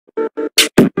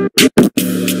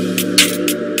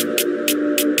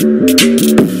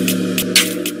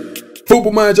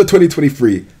Football Manager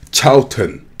 2023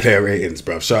 Charlton player ratings,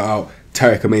 bruv. Shout out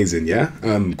Tarek Amazing, yeah?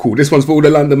 Cool. This one's for all the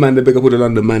London Mandem. Big up all the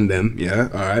London Mandem, yeah?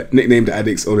 Alright. Nicknamed the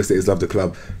Addicts. All the states love the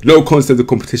club. No constant of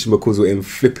competition because we're in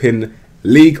flipping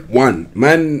League One.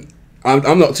 Man,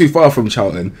 I'm not too far from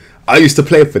Charlton. I used to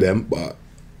play for them, but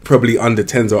probably under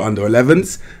 10s or under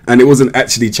 11s. And it wasn't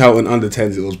actually Charlton under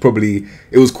 10s.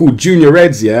 It was called Junior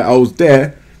Reds, yeah? I was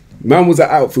there. Man was an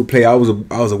outfield player. I was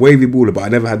a wavy baller, but I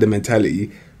never had the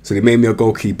mentality. So they made me a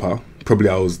goalkeeper. Probably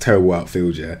I was terrible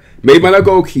outfield, yeah. Made me a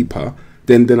goalkeeper.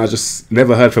 Then I just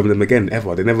never heard from them again,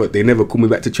 ever. They never called me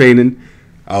back to training.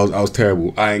 I was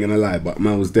terrible. I ain't gonna lie, but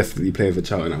man was definitely playing for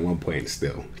Charlton at one point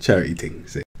still. Charity thing.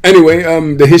 So. Anyway,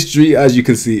 the history, as you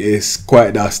can see, is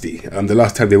quite dusty. The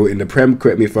last time they were in the Prem,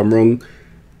 correct me if I'm wrong.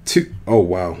 Oh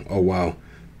wow.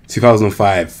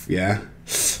 2005, yeah.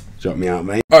 Drop me out,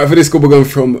 mate. Alright, for this score we're going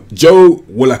from Joe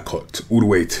Wollacott all the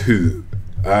way to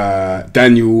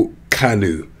Daniel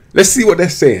Kanu. Let's see what they're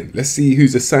saying. Let's see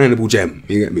who's a signable gem.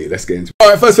 You get me? Let's get into it.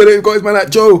 Alright, first one we've got is man like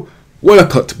Joe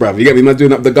Wollacott, bruv. You get me? Man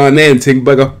doing up the Ghanaian thing.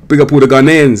 Big up all the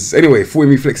Ghanaians. Anyway,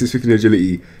 40 reflexes, 15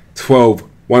 agility, 12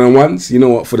 one-on-ones. You know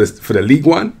what? For the League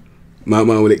One, my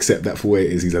man will accept that for what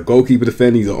it is. He's a goalkeeper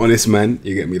defender. He's an honest man.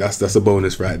 You get me? That's a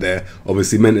bonus right there.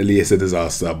 Obviously, mentally it's a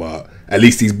disaster, but at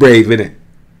least he's brave, innit?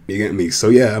 You get me? So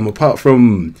yeah, apart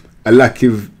from a lack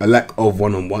of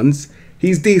one-on-ones,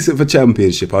 he's decent for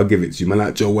championship. I'll give it to you, man.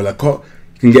 Like Joe Wollacott,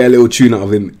 you can get a little tune out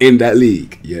of him in that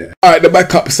league. Yeah. All right, the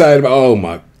backup side. Oh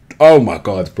my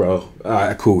God, bro. All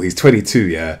right, cool. He's 22.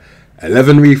 Yeah.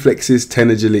 11 reflexes,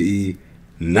 10 agility,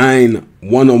 9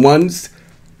 one-on-ones.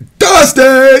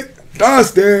 Dusty.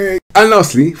 And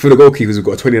lastly, for the goalkeepers, we've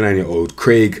got a 29-year-old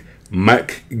Craig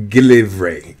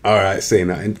McGillivray. All right, saying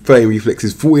that. And 30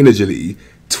 reflexes, 14 agility,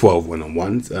 12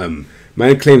 one-on-ones.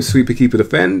 Man claims sweeper, keeper,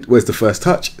 defend. Where's the first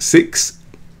touch? 6.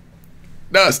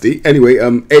 Dusty. Anyway,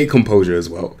 8 composure as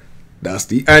well.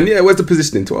 Dusty. And yeah, where's the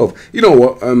positioning? 12. You know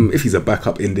what? If he's a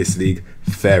backup in this league,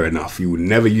 fair enough. You would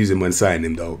never use him when signing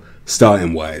him though,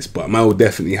 starting wise. But man will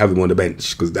definitely have him on the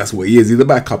bench because that's what he is. He's a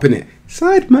backup, innit?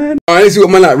 Side man. Alright, let's see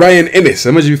what man like Ryan Ennis.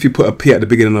 Imagine if you put a P at the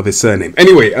beginning of his surname.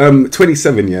 Anyway,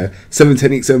 27, yeah. 7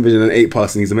 technique, 7 vision, and 8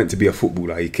 passing. He's meant to be a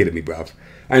footballer. Are you kidding me, bruv?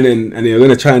 And then they're going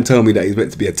to try and tell me that he's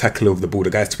meant to be a tackler of the ball. The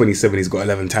guy's 27, he's got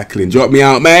 11 tackling. Drop me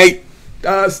out, mate.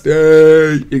 Dusty.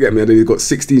 You get me? And then he's got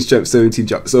 16 strength, 17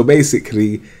 jump. So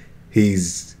basically,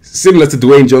 he's similar to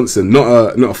Dwayne Johnson.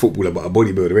 Not a footballer, but a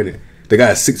bodybuilder, innit? The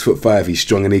guy is 6'5", he's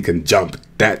strong and he can jump.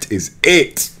 That is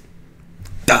it.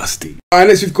 Dusty. Alright,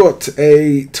 next we've got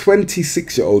a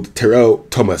 26-year-old Terrell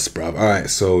Thomas, bruv. Alright,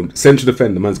 so central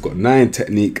defender, man's got 9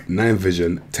 technique, 9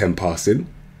 vision, 10 passing.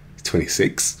 He's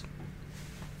 26.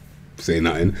 Say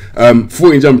nothing.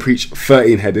 14 jump reach,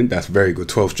 13 heading. That's very good.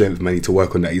 12 strength, man. Need to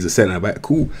work on that. He's a centre back.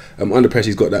 Cool. Under pressure,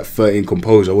 he's got that 13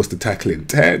 composure. What's the tackling?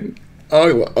 10.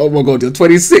 Oh my God, you're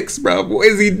 26, bro. What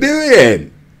is he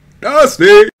doing?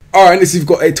 Dusty. Alright, this you've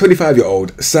got a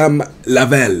 25-year-old Sam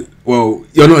Lavelle. Well,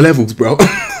 you're not levels, bro.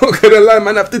 Not gonna lie,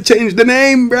 man. I have to change the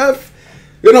name, bruv.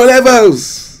 You're not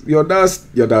levels. You're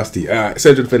dusty. Alright,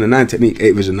 central defender, 9 technique,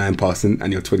 8 vision, 9 passing,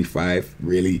 and you're 25,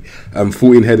 really.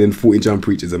 14 heading, 14 jump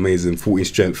reach is amazing, 14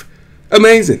 strength,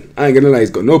 amazing. I ain't gonna lie, he's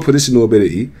got no positional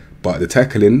ability, but the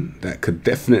tackling, that could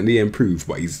definitely improve.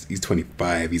 But he's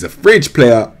 25, he's a fridge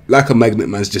player, like a magnet,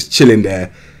 man's just chilling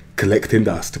there, collecting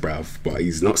dust, bruv. But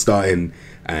he's not starting,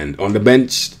 and on the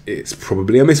bench, it's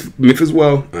probably a myth as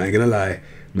well. I ain't gonna lie.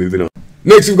 Moving on.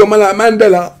 Next, we've got man like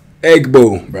Mandela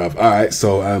Egbo, bruv. Alright,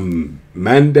 so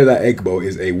Mandela Egbo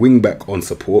is a wingback on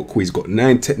support. Cool. He's got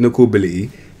 9 technical ability,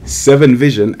 7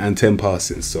 vision, and 10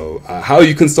 passing. So how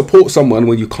you can support someone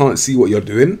when you can't see what you're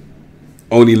doing,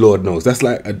 only Lord knows. That's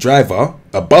like a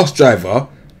bus driver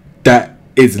that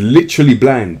is literally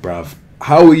blind, bruv.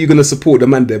 How are you gonna support the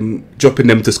mandem dropping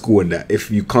them to school and that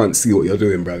if you can't see what you're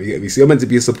doing, bruv? You get me? So you're meant to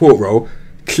be a support role.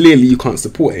 Clearly you can't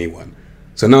support anyone.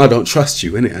 So now I don't trust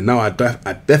you, innit? And now I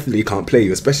definitely can't play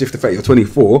you, especially if the fact you're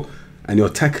 24 and your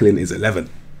tackling is 11.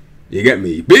 You get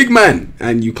me? Big man.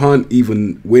 And you can't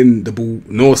even win the ball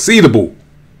nor see the ball.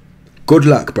 Good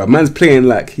luck, bro. Man's playing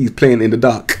like he's playing in the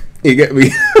dark. You get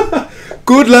me?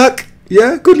 Good luck.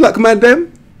 Yeah, good luck,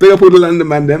 Mandem. Big up all the London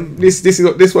Mandem.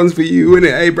 This one's for you,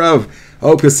 innit? Hey, bruv. I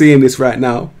hope you're seeing this right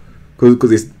now.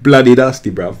 Because it's bloody dusty,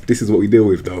 bruv. This is what we deal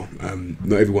with, though.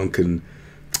 Not everyone can...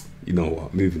 You know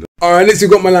what? Moving on. Alright, next we've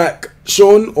got man like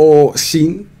Sean or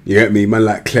Sheen. You get me? Man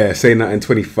like Claire, saying that in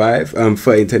 25.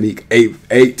 13 technique,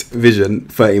 8 vision,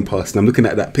 13 passing. I'm looking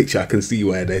at that picture. I can see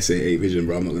why they say 8 vision,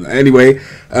 bro. I'm not gonna lie. Anyway,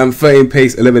 13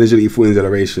 pace, 11 agility, 14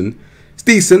 acceleration. It's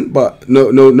decent, but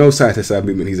no side to side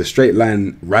movement. He's a straight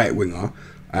line right winger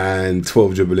and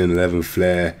 12 dribbling, 11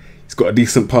 flair. He's got a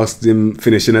decent past him,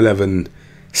 finishing 11.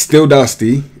 Still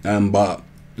dusty, but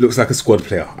looks like a squad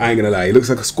player. I ain't gonna lie, he looks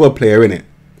like a squad player, innit?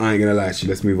 I ain't gonna lie to you,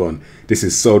 let's move on. This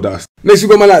is so dusty. Next we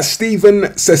got my lad Steven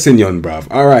Sessegnon,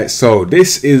 bruv. Alright, so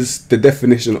this is the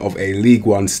definition of a League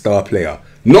One star player.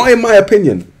 Not in my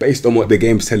opinion, based on what the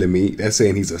game's telling me. They're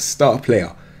saying he's a star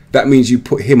player. That means you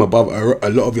put him above a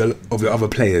lot of your other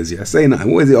players, yeah? Saying that,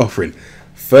 what is it offering?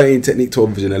 13 technique, 12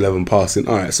 vision, 11 passing.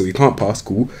 Alright, so he can't pass,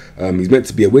 cool. He's meant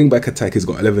to be a wing-back attack. He's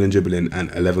got 11 in dribbling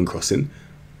and 11 crossing.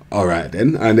 Alright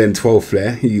then, and then 12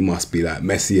 flair. He must be like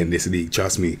Messi in this league,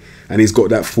 trust me. And he's got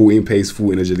that 14 pace,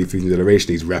 14 agility, 15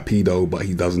 acceleration. He's rapido, but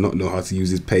he does not know how to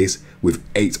use his pace with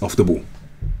 8 off the ball.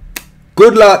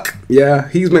 Good luck. Yeah,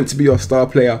 he's meant to be your star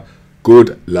player.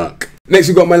 Good luck. Next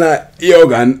we got my like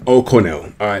Yogan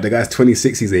O'Connell. Alright, the guy's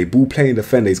 26. He's a ball playing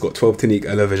defender. He's got 12 technique,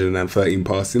 11 vision and 13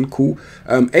 passing. Cool.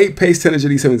 8 pace, 10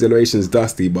 agility, 7 accelerations.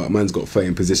 Dusty, but man's got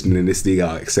 13 positioning in this league.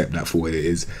 I'll accept that for what it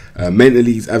is.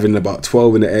 Mentally, he's having about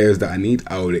 12 in the areas that I need.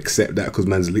 I would accept that because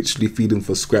man's literally feeding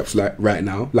for scraps like right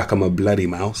now. Like I'm a bloody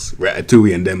mouse.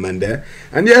 Ratatouille and them man there.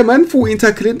 And yeah, man, 14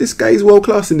 tackling. This guy is world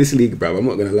class in this league, bro. I'm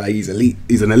not going to lie. He's elite.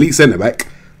 He's an elite centre back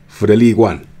for the League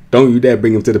One. Don't you dare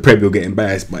bring him to the Prem, you'll get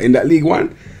embarrassed. But in that League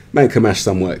One, man can mash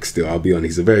some work still, I'll be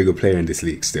honest. He's a very good player in this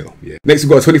league still. Yeah. Next, we've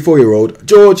got a 24-year-old,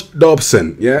 George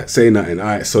Dobson. Yeah, say nothing. All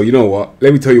right, so you know what?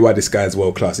 Let me tell you why this guy's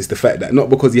world class. It's the fact that, not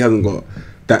because he hasn't got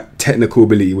that technical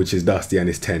ability, which is Dusty and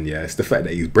his 10, yeah. It's the fact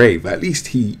that he's brave. At least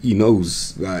he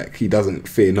knows, like, he doesn't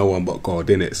fear no one but God,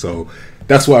 innit? So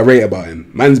that's what I rate about him.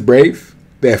 Man's brave,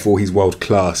 therefore he's world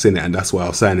class, innit? And that's why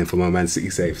I'll sign him for my Man City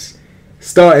saves.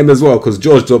 Start him as well, because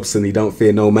George Dobson, he don't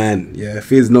fear no man. Yeah,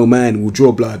 fears no man, will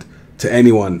draw blood to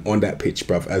anyone on that pitch,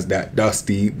 bruv, as that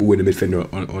Dusty ball in the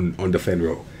midfielder on defend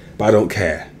row. But I don't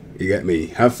care. You get me?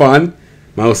 Have fun.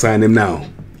 I'll sign him now.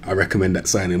 I recommend that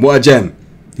signing. What a gem.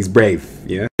 He's brave.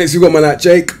 Yeah. Next, we got my lad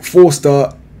Jake,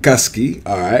 4-star Kaski.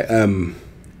 Alright.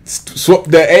 Swap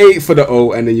the A for the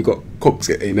O, and then you got Cox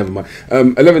at A, never mind.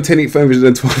 11 10 8 vision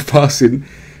and 12 passing.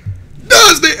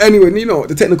 Dusty! Anyway, you know,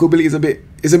 the technical ability is a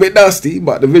bit dusty,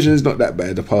 but the vision is not that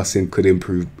bad. The passing could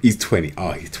improve. He's 20.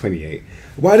 Oh, he's 28.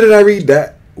 Why did I read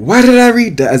that? Why did I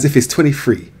read that as if it's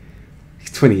 23?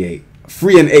 He's 28.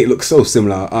 3 and 8 look so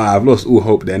similar. I've lost all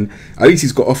hope then. At least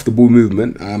he's got off the ball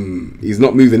movement. He's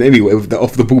not moving anywhere with the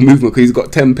off the ball movement because he's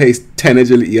got 10 pace, 10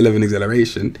 agility, 11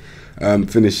 acceleration.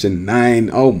 Finishing 9.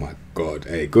 Oh my god.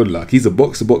 Hey, good luck. He's a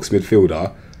box-to-box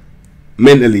midfielder.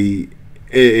 Mentally,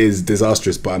 it is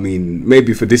disastrous, but I mean,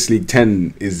 maybe for this league,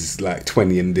 10 is like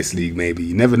 20 in this league, maybe.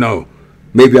 You never know.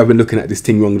 Maybe I've been looking at this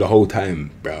thing wrong the whole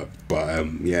time, bro. But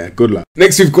yeah, good luck.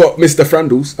 Next, we've got Mr.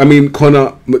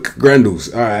 Connor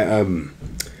McGrandles.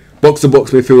 Alright,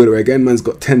 box-to-box midfielder again. Man's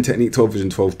got 10 technique, 12 vision,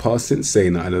 12 passing.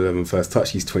 Saying that, 11 first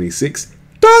touch. He's 26.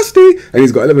 Dusty! And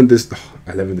he's got 11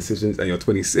 decisions. And you're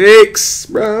 26,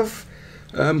 bruv.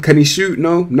 Can he shoot?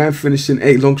 No. 9 finishing,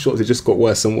 8 long shots. It just got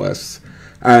worse and worse.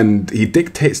 And he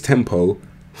dictates tempo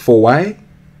for why?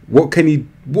 What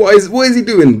is he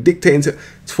doing? Dictating to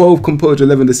 12 composure,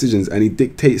 11 decisions, and he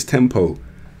dictates tempo.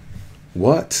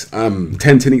 What? 10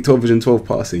 technique, 12 vision, 12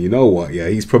 passing. You know what? Yeah,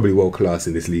 he's probably world class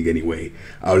in this league anyway.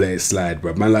 I'll let it slide,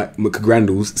 bro. Man like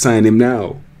McGrandles, sign him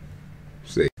now.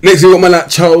 See. Next we got man like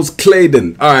Charles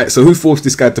Claydon. Alright, so who forced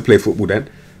this guy to play football then?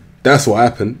 That's what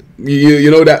happened.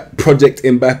 You know that Project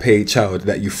Mbappe child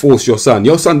that you forced your son.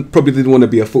 Your son probably didn't want to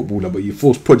be a footballer, but you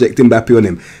forced Project Mbappe on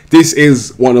him. This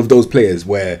is one of those players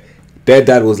where their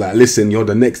dad was like, listen, you're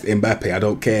the next Mbappe. I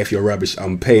don't care if you're rubbish.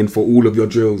 I'm paying for all of your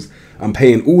drills. I'm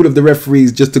paying all of the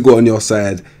referees just to go on your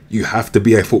side. You have to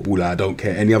be a footballer. I don't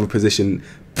care. Any other profession,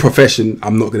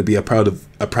 I'm not going to be a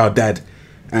proud dad.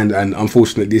 And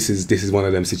unfortunately, this is one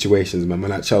of them situations, man.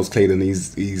 Like Charles Claydon,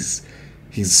 he's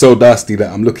so dusty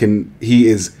that I'm looking. He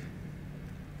is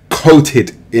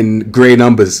coated in grey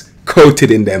numbers, coated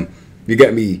in them. You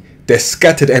get me? They're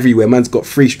scattered everywhere. Man's got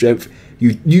free strength.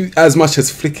 You as much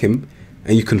as flick him,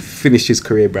 and you can finish his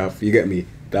career, bruv. You get me?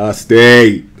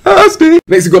 Dusty.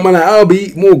 Next, you got man like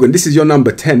Albie Morgan. This is your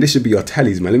number 10. This should be your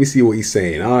tallies, man. Let me see what he's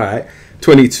saying. All right,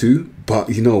 22. But,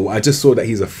 you know, I just saw that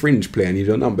he's a fringe player and he's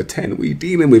your number 10. What are you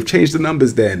dealing with? Change the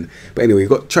numbers then. But anyway,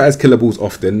 he tries killer balls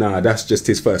often. Nah, that's just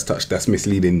his first touch. That's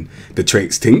misleading the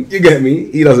traits thing. You get me?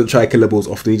 He doesn't try killer balls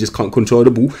often. He just can't control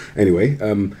the ball. Anyway,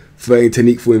 13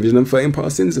 technique, 14 vision and 13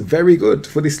 passings. Very good.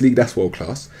 For this league, that's world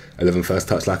class. 11 first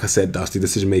touch, like I said. Dusty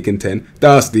decision making 10.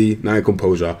 Dusty, 9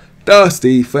 composure.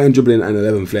 Dusty, 13 dribbling and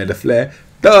 11 flair the flair.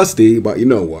 Dusty, but you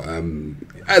know what?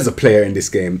 As a player in this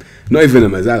game, not even a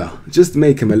Mazzala, just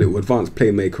make him a little advanced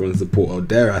playmaker and support, or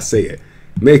dare I say it,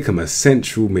 make him a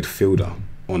central midfielder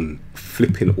on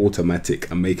flipping automatic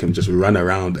and make him just run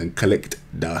around and collect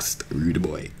dust. Rude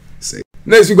boy. Say.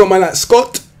 Next we got my lad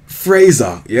Scott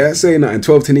Fraser, yeah, saying that in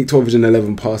 12 technique, 12 vision,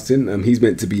 11 passing. He's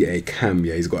meant to be a cam,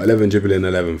 yeah. He's got 11 dribbling,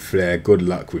 11 flair. Good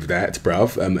luck with that,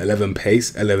 bruv. 11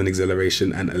 pace, 11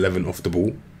 acceleration, and 11 off the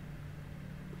ball.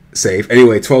 Safe.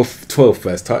 Anyway, 12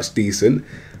 first touch, decent.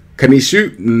 Can he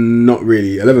shoot? Not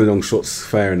really. 11 long shots,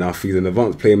 fair enough. He's an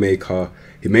advanced playmaker.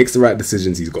 He makes the right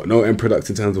decisions. He's got no end product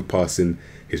in terms of passing.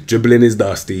 His dribbling is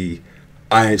dusty.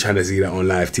 I ain't trying to see that on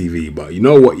live TV, but you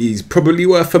know what? He's probably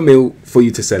worth $1 million for you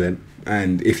to sell him.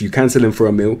 And if you can sell him for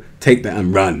 $1 million, take that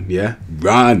and run, yeah?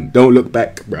 Run. Don't look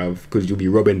back, bruv, because you'll be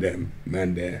robbing them.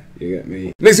 Man, there. You get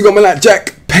me? Next, we got my like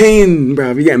Jack Payne,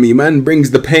 bruv. You get me? Man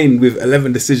brings the pain with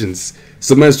 11 decisions.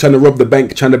 So man's trying to rob the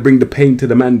bank, trying to bring the pain to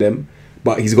the MANDEM.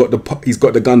 But he's got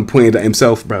the gun pointed at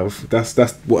himself, bruv.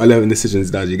 That's what 11 decisions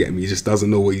does, you get me? He just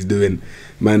doesn't know what he's doing.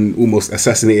 Man almost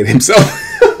assassinated himself.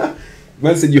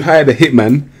 Man said you hired a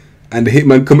hitman, and the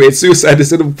hitman committed suicide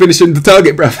instead of finishing the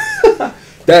target, bruv.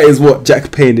 That is what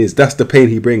Jack Payne is. That's the pain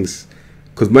he brings.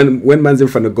 Because when man's in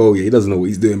front of goal, yeah, he doesn't know what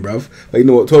he's doing, bruv. But you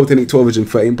know what? 12 technique, 12 vision,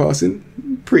 13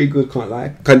 passing. Pretty good, can't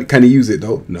lie. Can he use it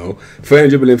though? No. 13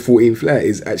 dribbling, 14 flair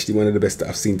is actually one of the best that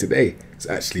I've seen today. It's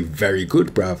actually very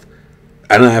good, bruv.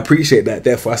 And I appreciate that.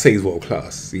 Therefore, I say he's world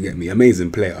class. You get me?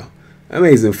 Amazing player.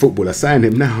 Amazing footballer. Sign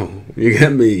him now. You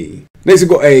get me? Next, we've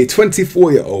got a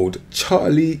 24-year-old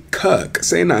Charlie Kirk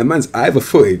saying that man's either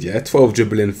footed, yeah, 12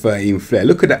 dribbling, 13 flair.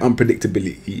 Look at that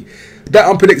unpredictability. That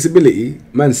unpredictability,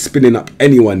 man's spinning up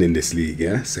anyone in this league,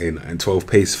 yeah, saying that. And 12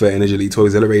 pace, 13 agility, 12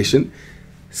 acceleration.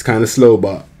 It's kind of slow,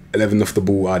 but 11 off the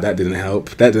ball. That didn't help.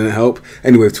 That didn't help.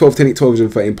 Anyway, 12 technique, 12 vision,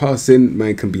 13 passing.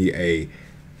 Man can be a,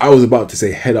 I was about to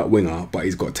say head up winger, but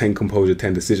he's got 10 composure,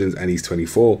 10 decisions, and he's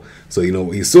 24. So, you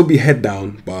know, he'll still be head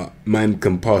down, but man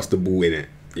can pass the ball in it.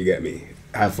 You get me?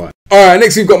 Have fun. Alright,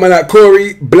 next we've got my like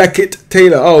Corey Blackett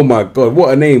Taylor. Oh my god,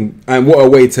 what a name and what a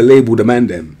way to label the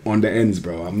MANDEM on the ends,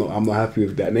 bro. I'm not happy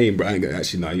with that name, bro. I ain't gonna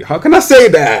actually know. How can I say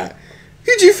that?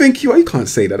 Who do you think you are? You can't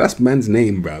say that. That's man's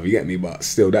name, bro. You get me? But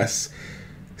still, it's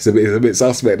a bit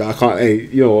suspect. I can't. Hey,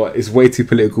 you know what? It's way too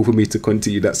political for me to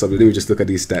continue that subject. Let me just look at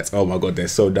these stats. Oh my god, they're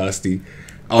so dusty.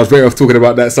 I was very off talking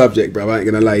about that subject, bro. I ain't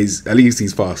gonna lie. At least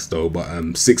he's fast though.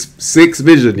 But six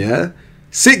vision, yeah.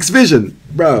 6 vision,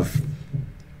 bruv.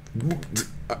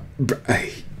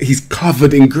 He's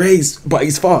covered in greys, but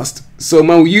he's fast. So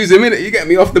man will use him in it. You get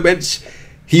me? Off the bench,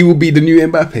 he will be the new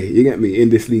Mbappe. You get me?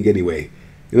 In this league anyway.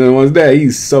 You know the ones there.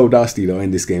 He's so dusty though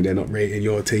in this game. They're not rating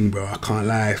your thing, bro. I can't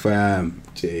lie, fam.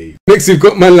 Jay. Next we've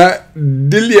got my like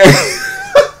Dustyyyy.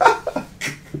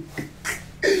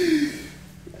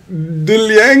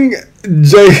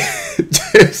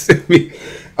 JSME.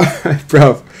 Alright,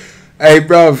 bruv. Hey,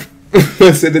 bruv.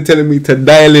 I said they're telling me to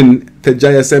dial in to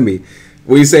JSME.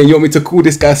 What are you saying? You want me to call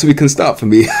this guy so he can start for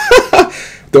me?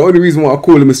 The only reason why I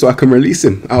call him is so I can release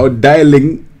him. I'll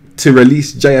dialing to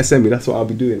release JSME. That's what I'll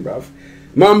be doing, bruv.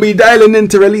 Man be dialing in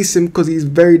to release him because he's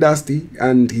very dusty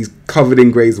and he's covered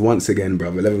in greys once again,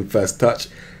 bruv. 11 first touch.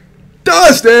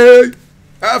 Dusty!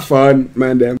 Have fun,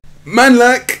 MANDEM. Man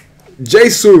like Jay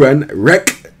Suran Rek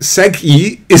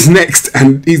Segyi is next,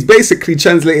 and he's basically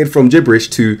translated from gibberish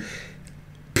to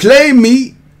play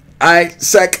me, I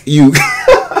sack you.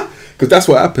 Because that's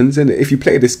what happens, isn't it? If you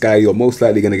play this guy, you're most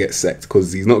likely going to get sacked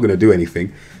because he's not going to do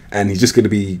anything. And he's just going to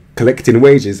be collecting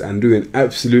wages and doing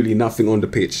absolutely nothing on the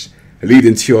pitch,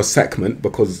 leading to your sackment.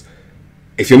 Because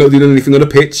if you're not doing anything on the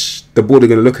pitch, the board are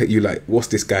going to look at you like, what's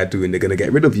this guy doing? They're going to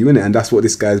get rid of you, innit? And that's what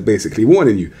this guy's basically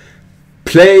warning you.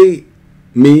 Play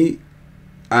me,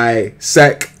 I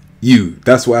sack you.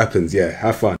 That's what happens. Yeah,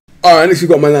 have fun. Alright, next we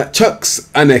got my like Chucks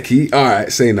Aneki.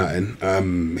 Alright, say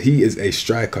nothing. He is a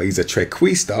striker. He's a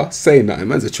trequista. Say nothing.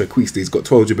 Man's a trequista. He's got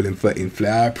 12 dribbling, 13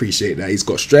 flair. I appreciate that. He's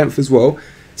got strength as well.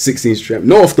 16 strength.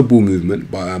 No off the ball movement,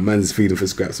 but man's feeding for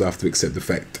scraps, so I have to accept the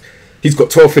fact. He's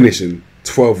got 12 finishing,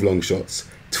 12 long shots,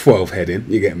 12 heading.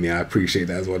 You get me? I appreciate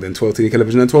that as well. Then 12 technical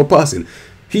vision and 12 passing.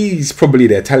 He's probably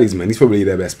their talisman. He's probably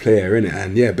their best player, innit?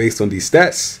 And yeah, based on these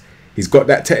stats, he's got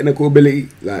that technical ability.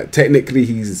 Like, technically,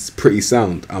 he's pretty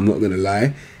sound. I'm not going to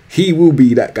lie. He will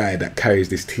be that guy that carries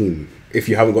this team if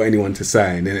you haven't got anyone to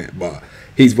sign, innit? But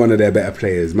he's one of their better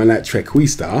players. Man like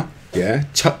Trequista, yeah?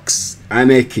 Chucks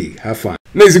Aneki. Have fun.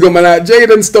 Next, we got man like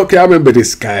Jaden Stockley. I remember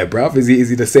this guy, bruv. Is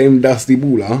he the same dusty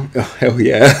baller? Oh, hell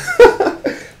yeah.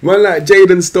 Man like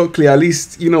Jaden Stockley, at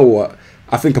least, you know what?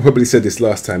 I think I probably said this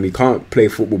last time. He can't play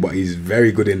football, but he's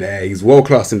very good in the air. He's world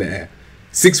class in the air.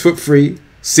 6'3",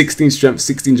 16 strength,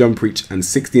 16 jump reach, and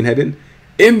 16 heading.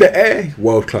 In the air,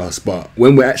 world class. But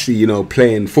when we're actually, you know,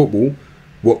 playing football,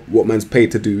 what man's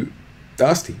paid to do?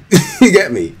 Dusty. You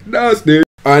get me? Dusty.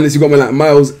 Alright, next you got me like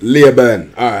Miles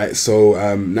Learburn. Alright, so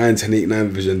 9, 10, 8, 9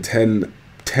 vision,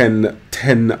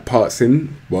 10 parts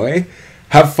in, boy.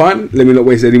 Have fun. Let me not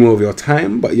waste any more of your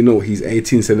time. But you know, he's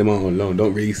 18, send him out on loan.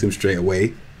 Don't release him straight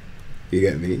away. You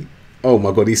get me? Oh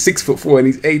my god, he's 6'4" and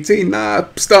he's 18. Nah,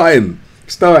 start him.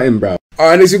 Start him, bro.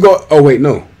 Alright, next you got, oh wait,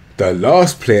 no. The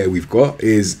last player we've got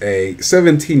is a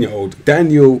 17-year-old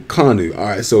Daniel Kanu.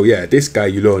 Alright, so yeah, this guy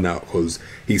you loan out because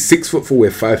he's 6'4"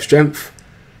 with 5 strength.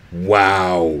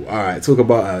 Wow. Alright, talk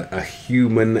about a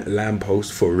human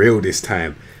lamppost for real this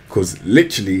time. Because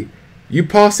literally, you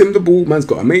pass him the ball, man's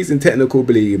got amazing technical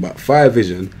ability, about 5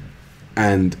 vision,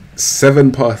 and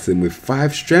 7 passing with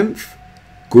 5 strength.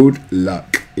 Good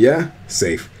luck. Yeah?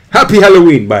 Safe. Happy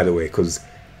Halloween, by the way, because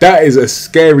that is a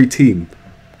scary team.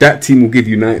 That team will give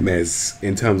you nightmares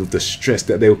in terms of the stress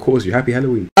that they will cause you. Happy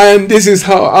Halloween. And this is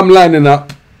how I'm lining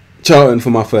up Charlton for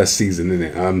my first season,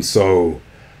 innit? So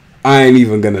I ain't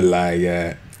even gonna lie,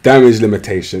 yeah. Damage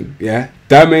limitation, yeah.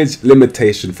 Damage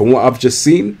limitation. From what I've just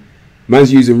seen,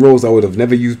 man's using roles I would have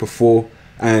never used before.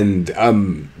 And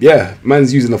yeah,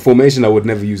 man's using a formation I would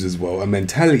never use as well. A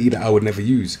mentality that I would never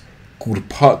use. Called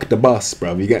park the bus,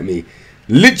 bro. You get me?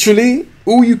 Literally,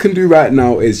 all you can do right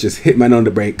now is just hit man on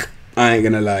the break. I ain't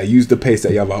gonna lie. Use the pace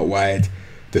that you have out wide,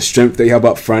 the strength that you have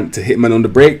up front to hit man on the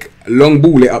break. Long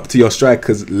ball it up to your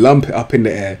strikers, lump it up in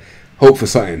the air, hope for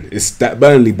something. It's that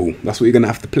Burnley ball. That's what you're gonna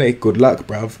have to play. Good luck,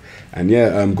 bruv. And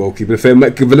yeah, goalkeeper fair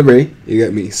McVilleray. You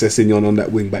get me? Sessignon on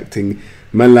that wing back thing.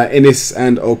 Man like Ennis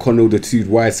and O'Connell, the 2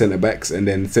 wide centre backs, and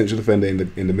then central defender in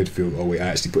the midfield. Oh wait, I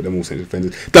actually put them all central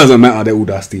defenders. Doesn't matter. They're all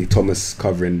Dusty. Thomas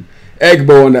covering.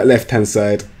 Egbo on that left hand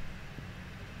side.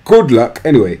 Good luck.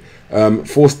 Anyway,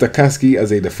 Forster Kaski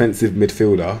as a defensive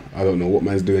midfielder. I don't know what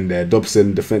man's doing there.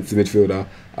 Dobson defensive midfielder.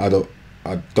 I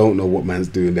don't know what man's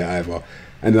doing there either.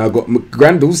 And then I've got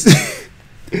McGrandles,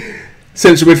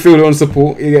 central midfielder on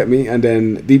support, you get me? And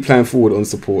then deep line forward on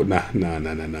support. Nah.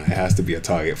 It has to be a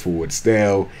target forward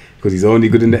still, because he's only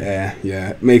good in the air.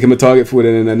 Yeah, make him a target forward,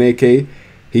 and then an AK.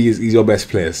 He's your best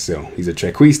player still. He's a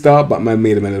Trequista, but man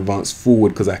made him an advance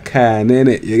forward because I can,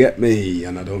 innit? You get me?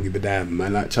 And I don't give a damn.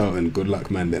 Man like Charlton. Good luck,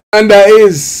 man. And that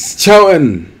is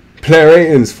Charlton player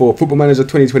ratings for Football Manager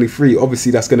 2023.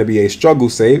 Obviously, that's going to be a struggle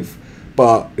save.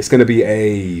 But it's going to be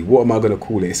a, what am I going to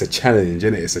call it? It's a challenge,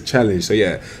 isn't it? It's a challenge. So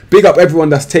yeah, big up everyone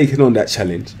that's taking on that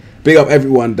challenge. Big up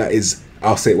everyone that is,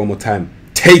 I'll say it one more time,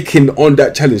 taking on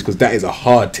that challenge, because that is a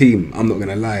hard team. I'm not going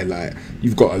to lie. Like,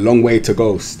 you've got a long way to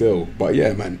go still. But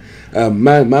yeah, man.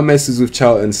 My message with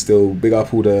Charlton still, big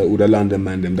up all the London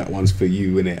MANDEM. That one's for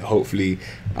you, innit? Hopefully,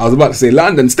 I was about to say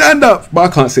London, stand up.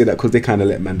 But I can't say that because they kind of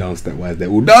let man down stepwise. They're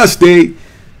all Dusty.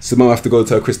 So I have to go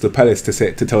to a Crystal Palace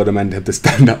to tell the man to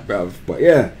stand up, bruv. But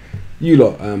yeah, you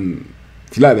lot,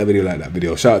 if you like that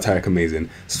video, Shout out Tarek, amazing.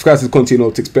 Subscribe to the content you know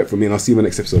what to expect from me, and I'll see you in the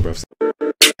next episode,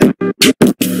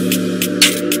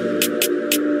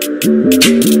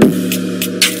 bruv.